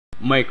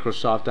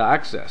Microsoft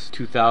Access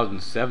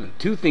 2007.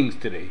 Two things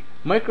today.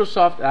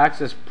 Microsoft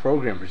Access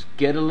programmers,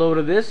 get a load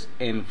of this,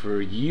 and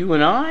for you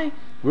and I,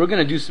 we're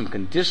going to do some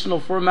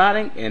conditional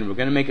formatting and we're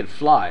going to make it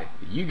fly.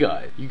 You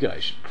guys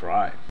should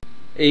cry.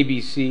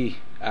 ABC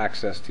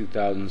Access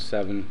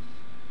 2007.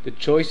 The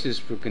choices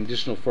for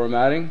conditional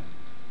formatting,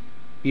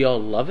 we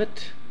all love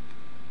it.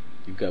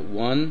 You've got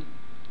 1,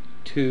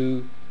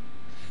 2,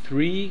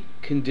 3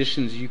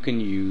 conditions you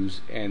can use,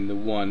 and the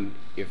one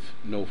if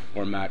no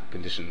format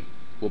condition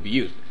will be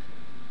used.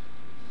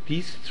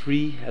 These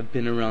 3 have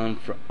been around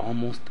for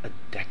almost a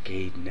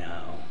decade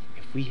now.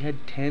 If we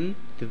had 10,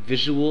 the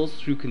visuals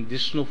through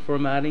conditional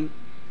formatting,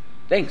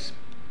 thanks.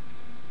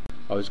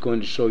 I was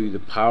going to show you the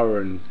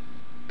power in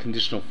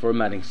conditional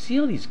formatting. See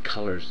how these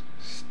colors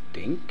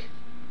stink?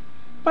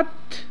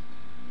 But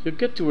you'll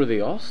get to where they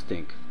all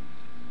stink.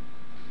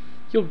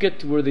 You'll get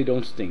to where they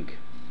don't stink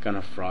on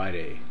a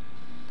Friday.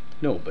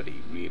 Nobody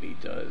really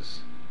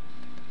does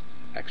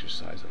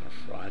exercise on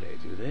a Friday,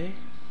 do they?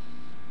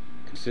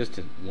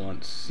 Consistent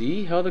once.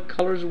 See how the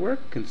colors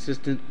work?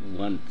 Consistent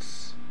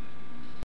once.